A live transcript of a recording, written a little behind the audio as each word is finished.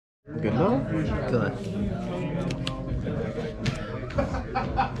Good though? Good.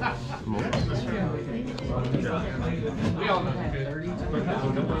 We all know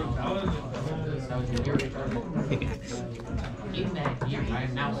in that year, I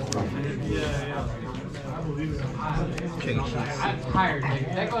am now. I'm tired. Like, if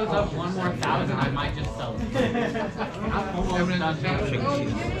that goes up one more 1,000, I might just sell it. I'm almost done.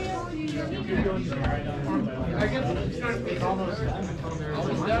 I get almost done.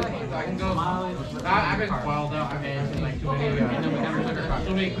 I can go. I've been spoiled though. I've been like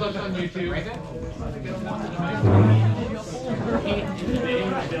too many clips on YouTube. Right there.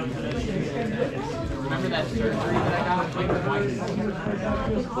 Remember that surgery that I got with the white?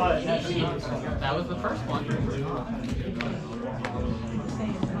 That was the first one.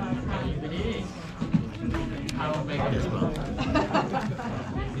 I don't make it.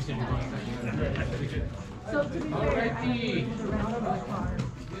 So to be fair,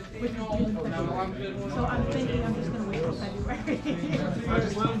 so I'm thinking I'm just gonna wait till February.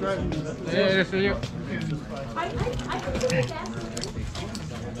 Yeah, just for you. I can do that.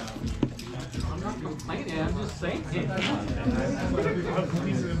 I'm not complaining, I'm just saying it.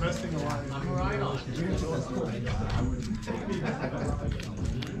 He's investing a lot. I'm right on.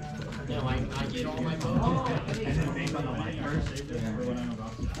 Yeah, like I get all my votes.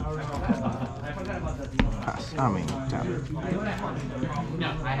 Pass. I mean, tap. No,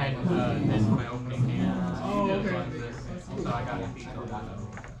 I had this in my opening hand. Oh, okay. So I got it.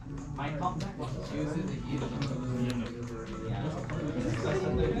 My compact uses it.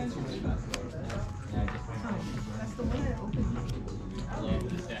 That's the way that opens.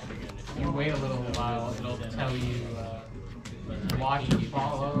 You wait a little while, it'll tell you watch and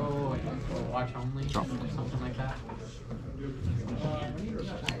follow or watch only or something like that.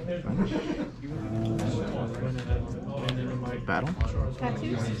 Battle?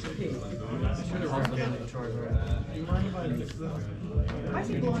 Tattoos? I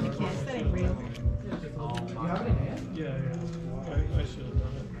see blow on the kiss, that ain't real. Yeah. I should have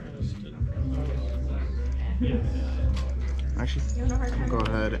done it. I just didn't. Actually, go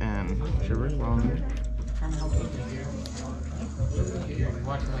ahead and shiver it while I'm here.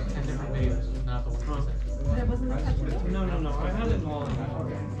 Watching like 10 different videos, not the one. That wasn't a tattoo? No. I had it all.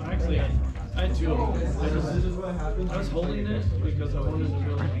 I actually had two of them. I was holding it because I wanted to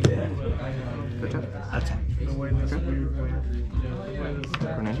really be it, but Good tap. That's it. the way this weird way.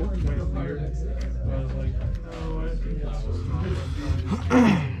 Fernando? I was like, oh, I think it's just not.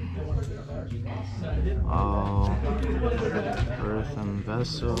 Oh, Earth and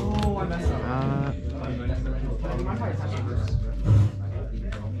Vessel.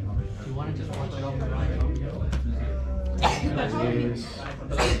 You want to just watch it over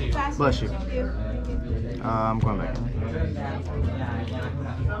Bless you. I'm going back.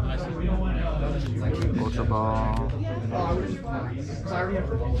 Ultra Ball.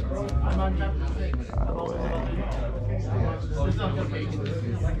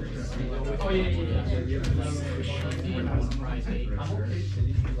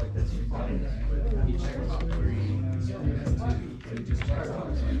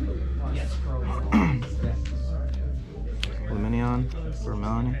 Luminion for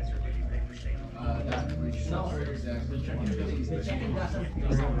Melanie.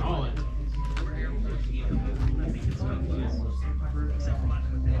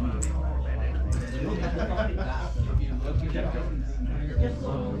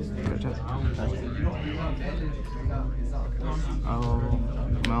 Oh,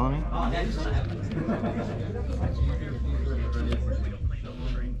 Melanie.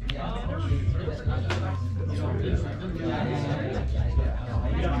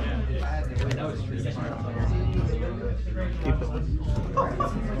 Keep it.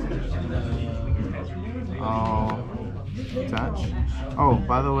 Oh, attach. Oh,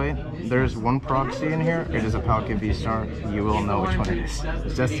 by the way, there's one proxy in here. It is a Palkia V-Star. You will know which one it is.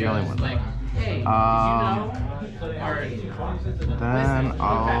 It's just the only one. Then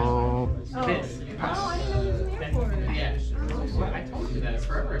I'll pass. Oh, I didn't know he was there for it. Yeah. I told you that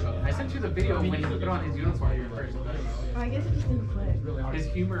forever ago. I sent you the video when he put on his uniform first. Oh, I guess it just didn't click. His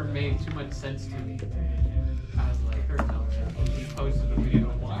humor made too much sense to me. I was like, or no. He posted the video.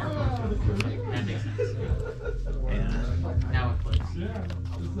 That makes sense. Yeah. Now it clicks.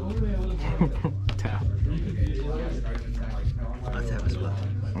 Tap. I'll tap as well.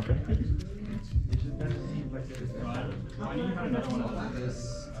 Okay.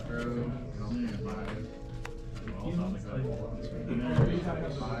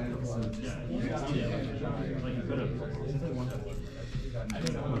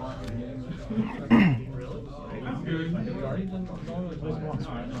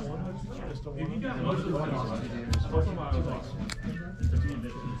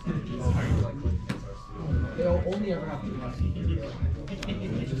 They'll only ever have to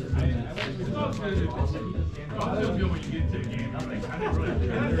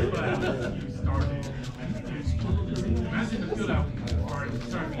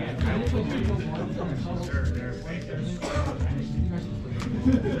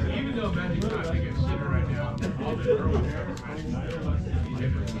even though Magic's not taking a shitter right now, all the early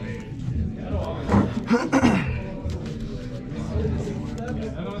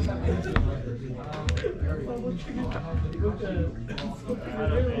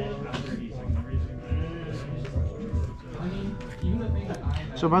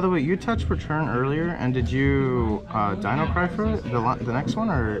So by the way, you touched return earlier, and did you Dino Cry for it? The next one,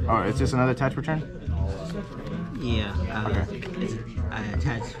 or it's just another touch return? Yeah. Okay. It's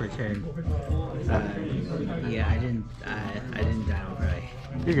attached return. Yeah, I didn't Dino Cry.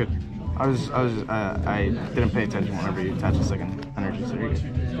 You're good. I didn't pay attention whenever you touched the second energy, so you're good.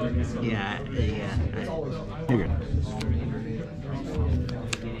 Yeah. You're good.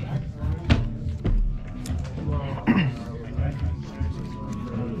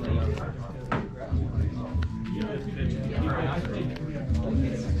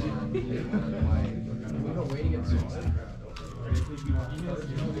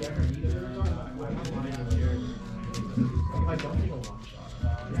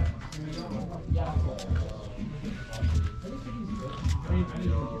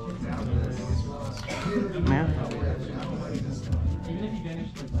 Man.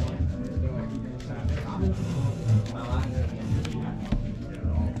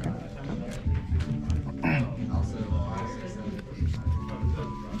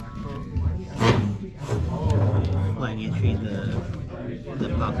 When you treat the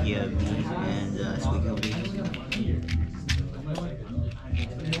Palkia V and Suicune V.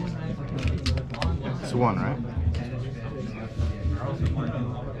 It's one, right?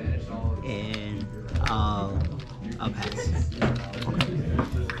 And I'll pass. Okay.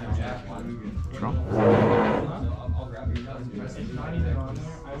 Draw.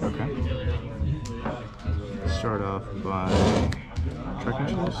 Okay. Start off by tracking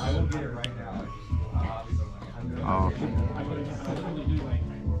choice. Oh, okay.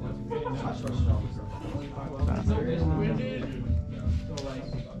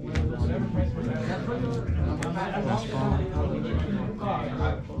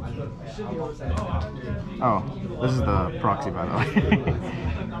 Oh, this is the proxy, by the way.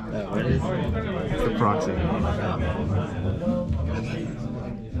 What is it? It's the proxy.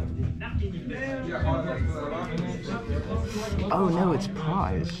 Oh no, it's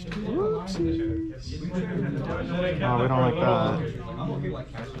prized. Whoopsies. Oh, we don't like that.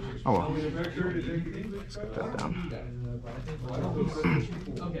 Oh well. Let's get that down.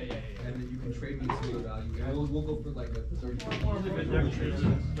 And then you can trade me some value. We'll go for like a 30.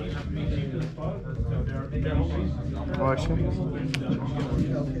 Oh, actually.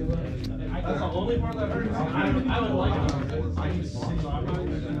 That's the only part that hurts. I would like it.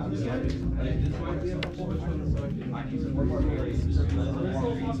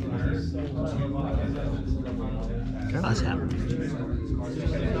 Us have.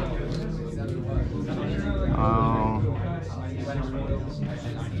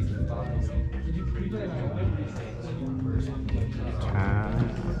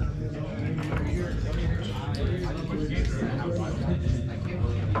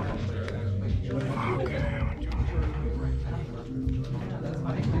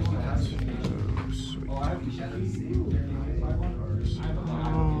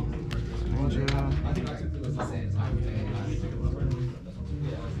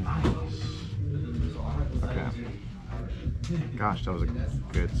 Gosh, that was a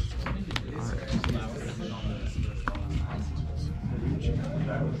good start.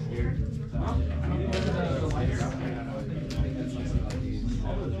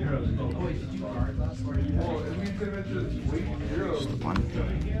 Just one.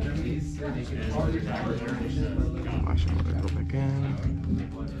 Actually, I'm gonna go back in.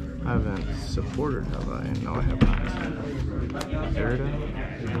 I haven't supported, have I? No, I haven't. Erida.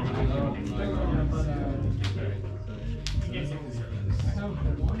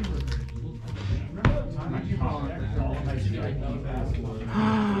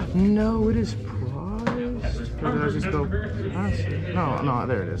 No, it is prized. Or did I just go past it? No,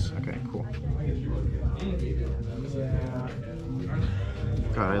 there it is. Okay, cool.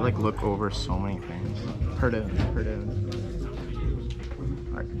 God, I like look over so many things. Her down.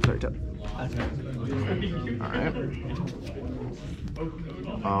 Alright, sorry, tap. Alright.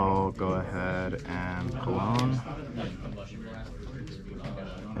 I'll go ahead and clone.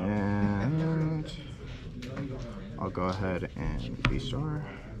 go ahead and V-Star.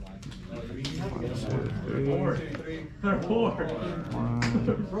 1, 2, 3. 1,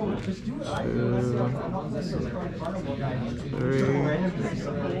 2, 3.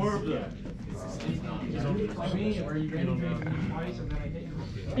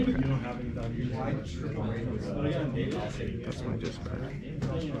 That's my discard.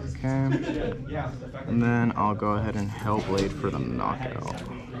 Okay. And then I'll go ahead and Hellblade for the knockout.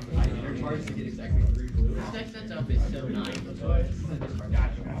 This deck setup is so nice.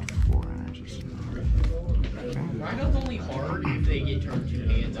 4 energies. Okay. Rhino's only hard if they get turned 2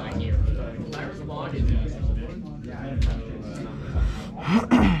 hands on here. Polaris Bond is easy.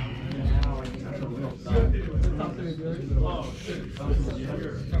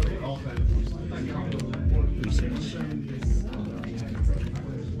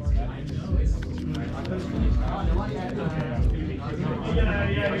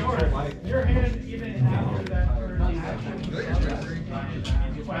 Your hand even after that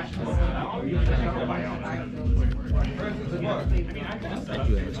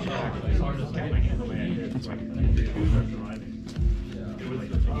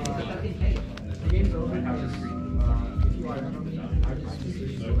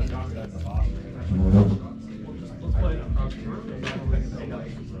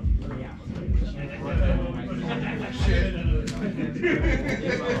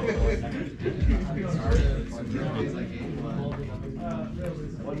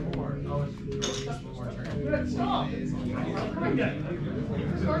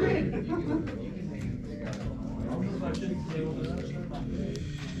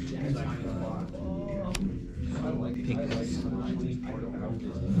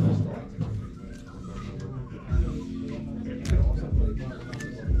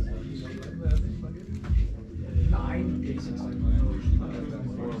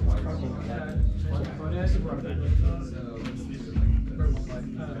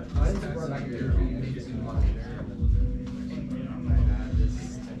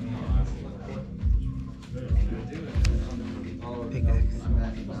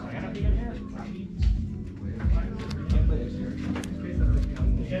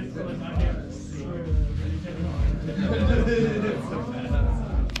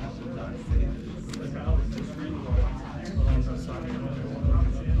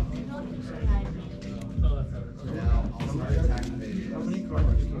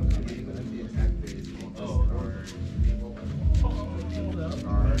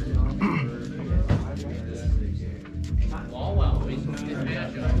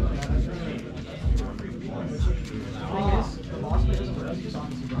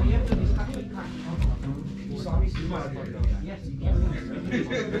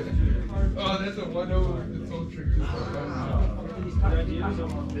Oh, that's a 1-0. It's all tricky.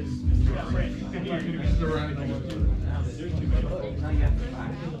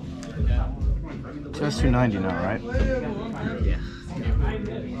 That's 290 now, right? Yeah. There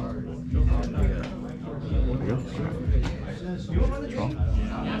you go.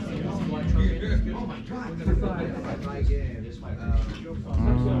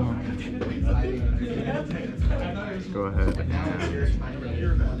 Go ahead and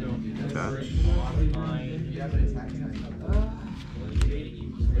touch.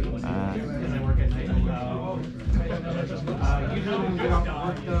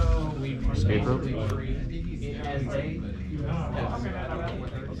 Escape rope.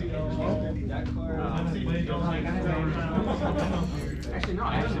 Actually, no,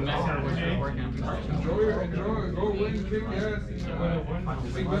 I actually met her when she was working on construction. Enjoy, go win, kick ass.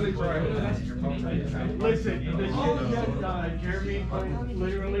 Big Billy tried. Listen, the shit that Jeremy put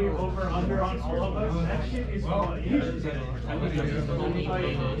literally over under on all of us, that shit is funny. He was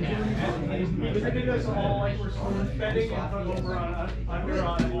thinking us all like we're spoon betting and put over on under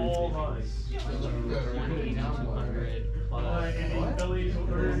on all of us. And Billy's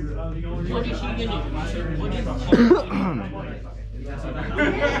over the only. What is she gonna do? What is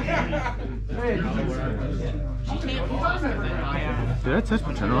she can't focus with it. Did I touch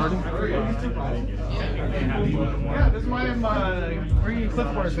Paternal already? Yeah, this is why I'm bringing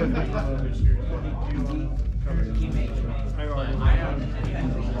clipboards with me.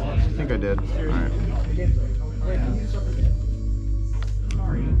 I think I did. Alright.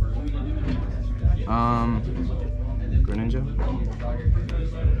 Greninja.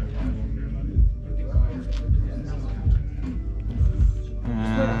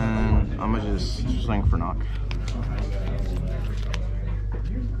 And I'm gonna just swing for knock.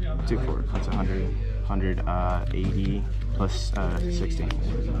 2 for it. That's 180 plus 16.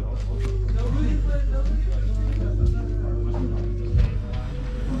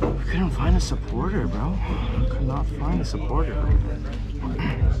 I couldn't find a supporter, bro. Could not find a supporter.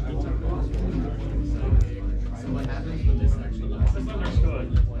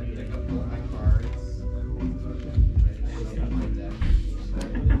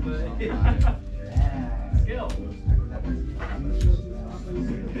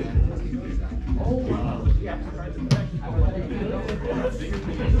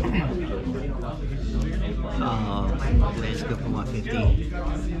 Let's go for 150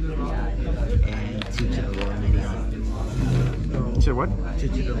 and 2 to the lower medium. You said what? 2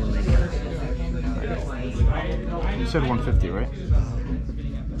 to the lower medium. You said 150, right?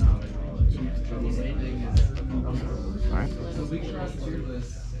 Alright.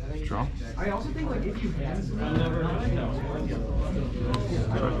 Draw. I also think like if you had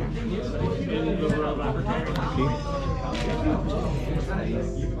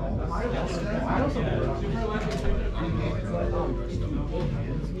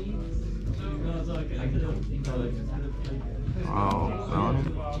Oh, no.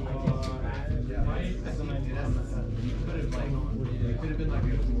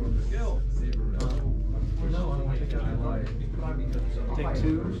 Take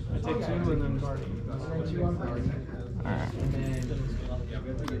 2. I take 2 and then party. Alright.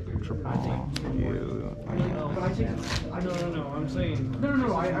 Triple you. No. I'm saying.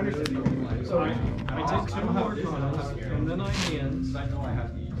 No, I understand. So I take 2 more cards and then I hands.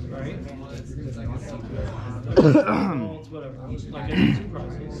 Right? It's whatever. Like I take 2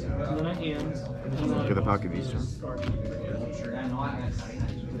 prizes and then I hands. And then Get the pocket beast.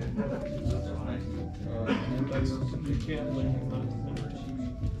 You can't win.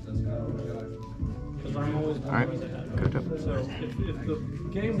 Because I'm always Alright, good up. So if the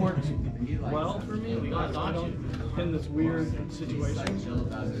game works well for me, I don't in this weird situation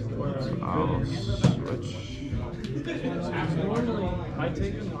where I'll switch. normally I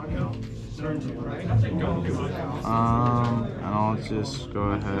take a knockout, turn 2, right? Go knockout. And I'll just go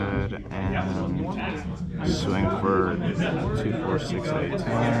ahead and swing for 2, 4, 6, 8,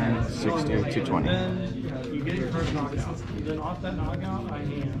 10, 60, 220. Then you get your first knockout. Then off that knockout, I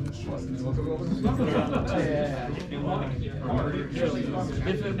hand. If it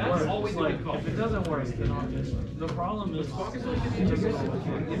works, like if it doesn't work, then I'll just. The problem is,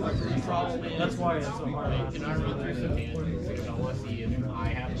 that's why it's so hard. Can I run through some hands? Because I want to see if I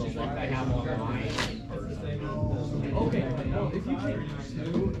have the luck I have on my Okay, well, if you take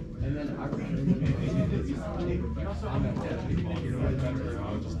 2 and then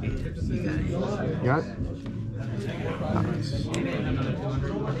You got it? Nice. Do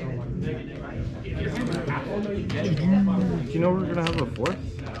you know we're gonna have a 4th?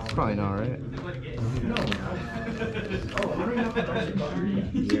 Probably not, right?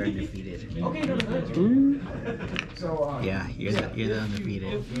 You're undefeated. Yeah, you're the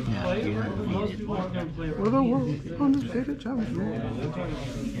undefeated. Yeah, you're the undefeated. We're the world undefeated champions.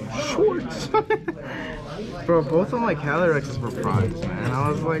 Shorts. Bro, both of my Calirexes were primes, man. I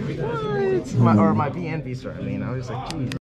was like, what? My B and V star. I mean, I was like, geez.